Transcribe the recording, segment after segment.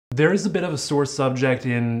There is a bit of a sore subject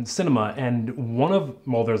in cinema, and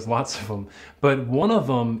well, there's lots of them, but one of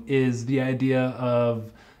them is the idea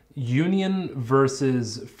of union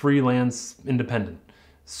versus freelance independent.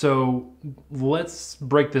 So let's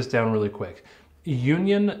break this down really quick.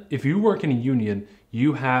 Union, if you work in a union,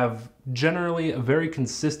 you have generally a very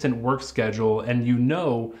consistent work schedule and you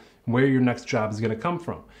know where your next job is going to come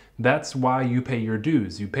from. That's why you pay your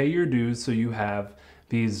dues. You pay your dues so you have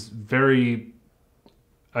these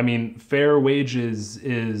fair wages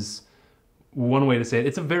is one way to say it.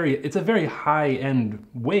 It's a very high-end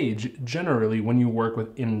wage generally when you work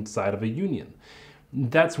inside of a union.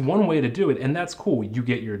 That's one way to do it, and that's cool. You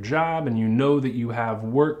get your job and you know that you have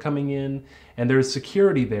work coming in and there's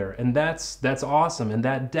security there, and that's awesome, and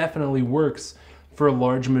that definitely works for a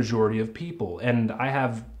large majority of people, and I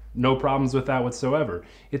have no problems with that whatsoever.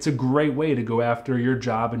 It's a great way to go after your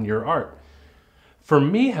job and your art. For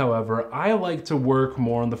me, however, I like to work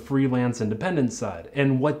more on the freelance independent side.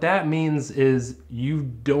 And what that means is you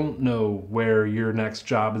don't know where your next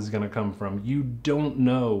job is going to come from. You don't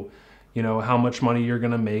know, how much money you're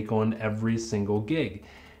going to make on every single gig.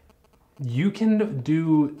 You can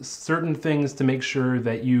do certain things to make sure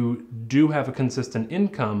that you do have a consistent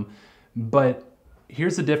income, but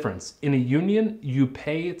here's the difference. In a union, you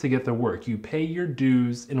pay to get the work. You pay your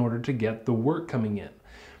dues in order to get the work coming in.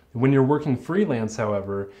 When you're working freelance,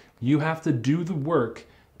 however, you have to do the work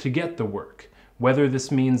to get the work. Whether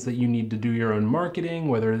this means that you need to do your own marketing,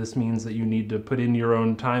 whether this means that you need to put in your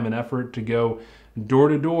own time and effort to go door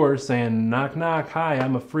to door saying, knock, knock, hi,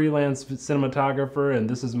 I'm a freelance cinematographer and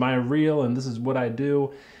this is my reel and this is what I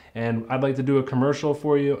do and I'd like to do a commercial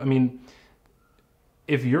for you.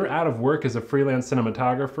 If you're out of work as a freelance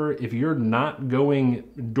cinematographer, if you're not going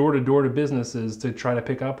door to businesses to try to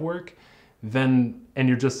pick up work, and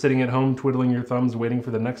you're just sitting at home twiddling your thumbs waiting for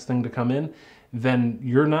the next thing to come in, then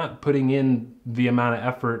you're not putting in the amount of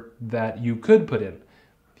effort that you could put in.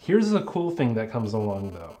 Here's a cool thing that comes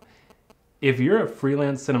along though. If you're a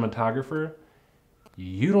freelance cinematographer,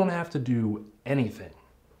 you don't have to do anything.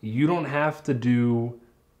 You don't have to do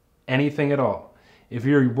anything at all. If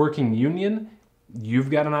you're working union, you've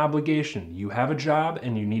got an obligation. You have a job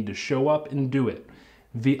and you need to show up and do it.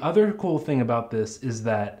 The other cool thing about this is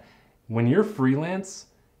that when you're freelance,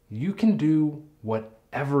 you can do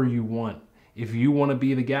whatever you want. If you want to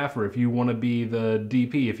be the gaffer, if you want to be the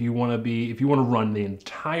DP, if you want to run the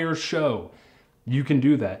entire show, you can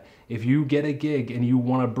do that. If you get a gig and you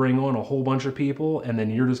want to bring on a whole bunch of people and then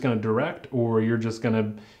you're just going to direct, or you're just going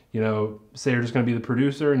to, say you're just going to be the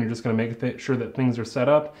producer and you're just going to make sure that things are set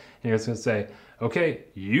up, and you're just going to say, okay,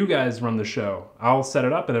 you guys run the show. I'll set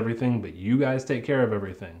it up and everything, but you guys take care of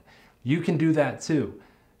everything. You can do that too.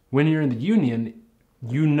 When you're in the union,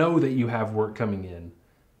 you know that you have work coming in,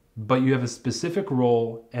 but you have a specific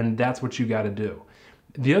role and that's what you got to do.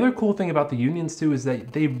 The other cool thing about the unions too is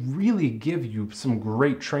that they really give you some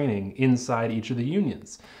great training inside each of the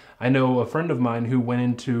unions. I know a friend of mine who went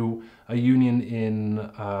into a union in,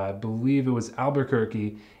 I believe it was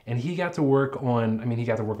Albuquerque, and he got to work on, he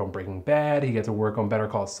got to work on Breaking Bad, he got to work on Better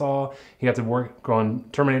Call Saul, he got to work on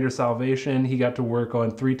Terminator Salvation, he got to work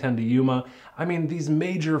on 3:10 to Yuma. These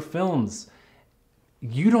major films.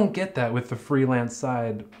 You don't get that with the freelance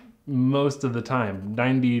side most of the time.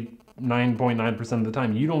 99.9% of the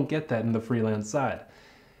time, you don't get that in the freelance side.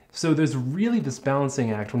 So there's really this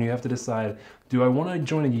balancing act when you have to decide, do I want to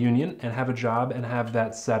join a union and have a job and have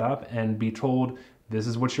that set up and be told this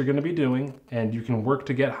is what you're going to be doing and you can work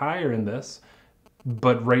to get higher in this,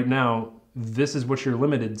 but right now this is what you're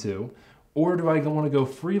limited to? Or do I want to go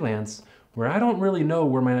freelance where I don't really know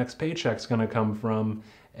where my next paycheck's going to come from,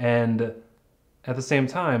 and at the same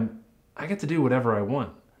time I get to do whatever I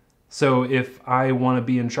want? So if I want to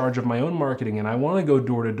be in charge of my own marketing and I want to go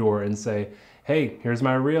door to door and say, hey, here's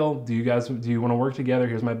my reel, do you want to work together?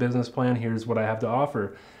 Here's my business plan, here's what I have to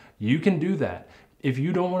offer. You can do that. If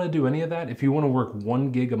you don't want to do any of that, if you want to work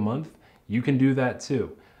 1 gig a month, you can do that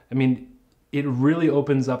too. It really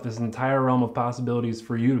opens up this entire realm of possibilities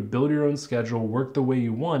for you to build your own schedule, work the way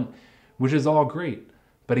you want, which is all great.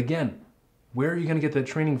 But again, where are you going to get that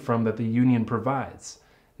training from that the union provides?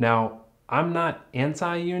 Now, I'm not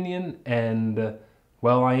anti-union and,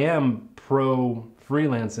 I am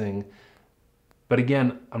pro-freelancing, but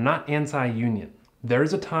again, I'm not anti-union. There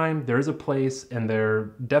is a time, there is a place, and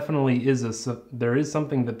there definitely is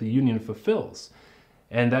something that the union fulfills.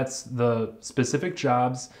 And that's the specific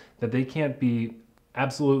jobs that they can't be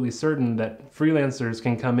absolutely certain that freelancers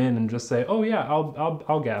can come in and just say, oh yeah,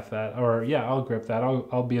 I'll gaff that, or yeah, I'll grip that,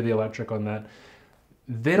 I'll be the electric on that.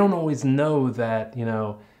 They don't always know that,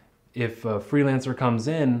 if a freelancer comes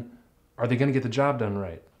in, are they going to get the job done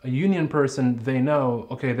right? A union person, they know,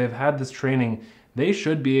 okay, they've had this training, they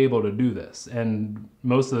should be able to do this. And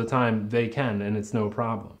most of the time they can, and it's no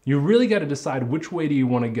problem. You really got to decide which way do you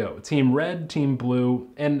want to go. Team red, team blue.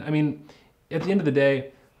 And I mean, at the end of the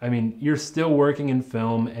day, I mean, you're still working in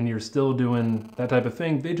film and you're still doing that type of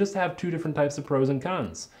thing. They just have two different types of pros and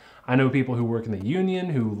cons. I know people who work in the union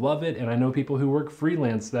who love it, and I know people who work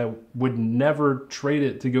freelance that would never trade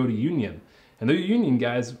it to go to union. And the union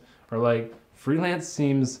guys are like, freelance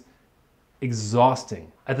seems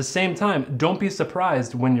exhausting. At the same time, don't be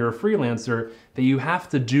surprised when you're a freelancer that you have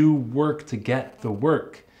to do work to get the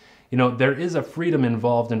work. You know, there is a freedom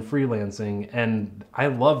involved in freelancing, and I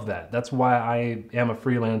love that. That's why I am a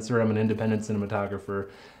freelancer. I'm an independent cinematographer,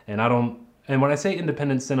 and when I say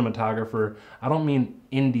independent cinematographer, I don't mean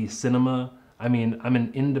indie cinema. I mean, I'm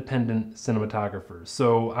an independent cinematographer.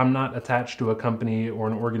 So I'm not attached to a company or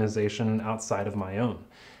an organization outside of my own.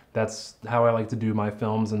 That's how I like to do my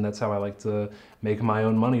films, and that's how I like to make my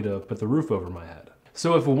own money to put the roof over my head.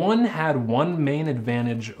 So if one had one main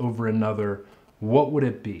advantage over another, what would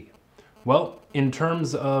it be? Well, in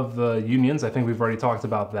terms of the unions, I think we've already talked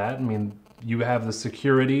about that. I mean, you have the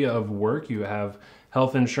security of work, you have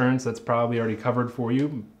health insurance that's probably already covered for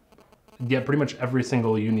you. Yeah, pretty much every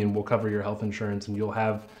single union will cover your health insurance, and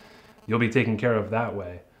you'll be taken care of that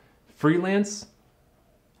way. Freelance,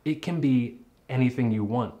 it can be anything you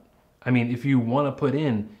want. I mean, if you want to put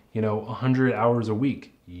in, 100 hours a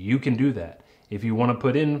week, you can do that. If you want to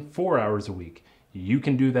put in 4 hours a week, you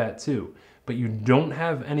can do that too. But you don't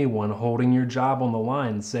have anyone holding your job on the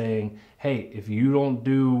line saying, hey, if you don't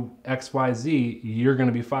do XYZ, you're going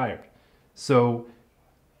to be fired. So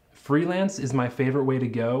freelance is my favorite way to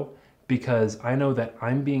go because I know that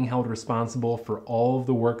I'm being held responsible for all of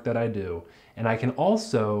the work that I do. And I can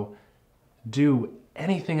also do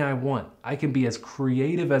anything I want. I can be as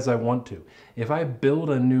creative as I want to. If I build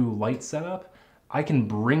a new light setup, I can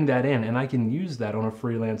bring that in and I can use that on a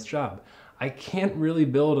freelance job. I can't really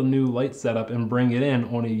build a new light setup and bring it in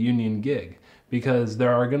on a union gig because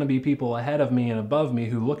there are going to be people ahead of me and above me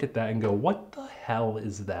who look at that and go, what the hell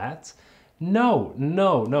is that? No,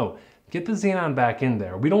 no, no. Get the Xenon back in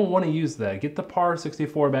there. We don't want to use that. Get the PAR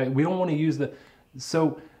 64 back. We don't want to use that.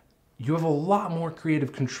 So you have a lot more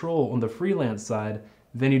creative control on the freelance side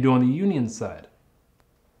than you do on the union side.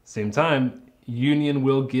 Same time, union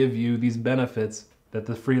will give you these benefits that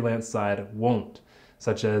the freelance side won't,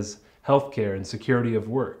 such as healthcare and security of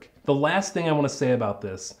work. The last thing I want to say about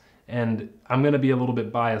this, and I'm going to be a little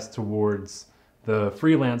bit biased towards the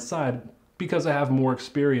freelance side because I have more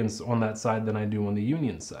experience on that side than I do on the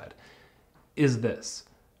union side, is this.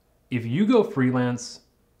 If you go freelance,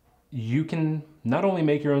 you can not only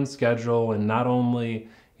make your own schedule and not only,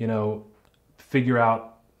 figure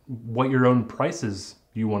out what your own prices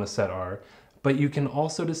you want to set are, but you can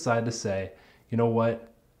also decide to say, you know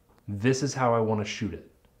what, this is how I want to shoot it.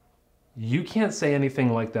 You can't say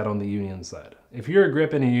anything like that on the union side. If you're a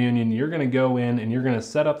grip in a union, you're going to go in and you're going to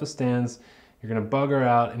set up the stands, you're going to bugger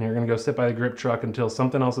out, and you're going to go sit by the grip truck until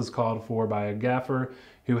something else is called for by a gaffer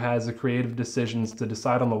who has the creative decisions to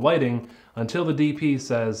decide on the lighting until the DP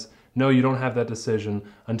says, no, you don't have that decision,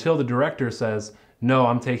 until the director says, no,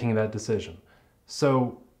 I'm taking that decision.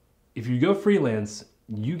 So if you go freelance,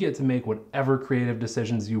 you get to make whatever creative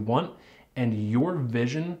decisions you want, and your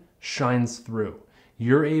vision shines through.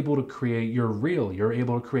 You're able to create your reel. You're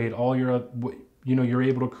able to create all your, you're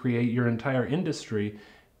able to create your entire industry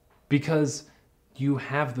because you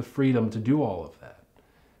have the freedom to do all of that.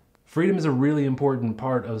 Freedom is a really important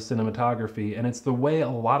part of cinematography, and it's the way a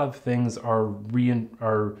lot of things are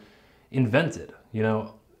invented.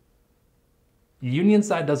 Union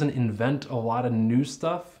side doesn't invent a lot of new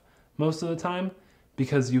stuff most of the time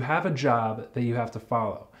because you have a job that you have to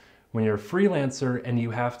follow. When you're a freelancer and you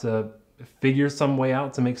have to figure some way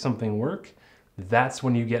out to make something work, that's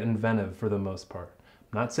when you get inventive for the most part.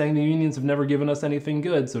 I'm not saying the unions have never given us anything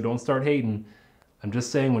good, so don't start hating. I'm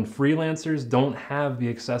just saying when freelancers don't have the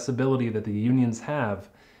accessibility that the unions have,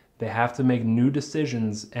 they have to make new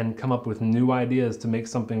decisions and come up with new ideas to make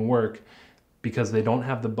something work because they don't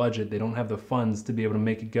have the budget, they don't have the funds to be able to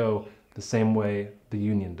make it go the same way the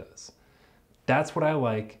union does. That's what I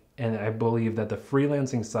like, and I believe that the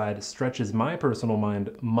freelancing side stretches my personal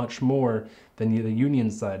mind much more than the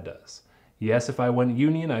union side does. Yes, if I went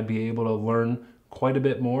union, I'd be able to learn quite a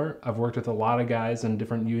bit more. I've worked with a lot of guys in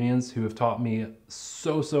different unions who have taught me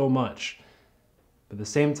so much. But at the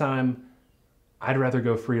same time, I'd rather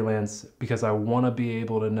go freelance because I want to be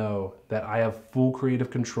able to know that I have full creative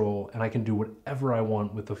control and I can do whatever I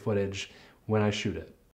want with the footage when I shoot it.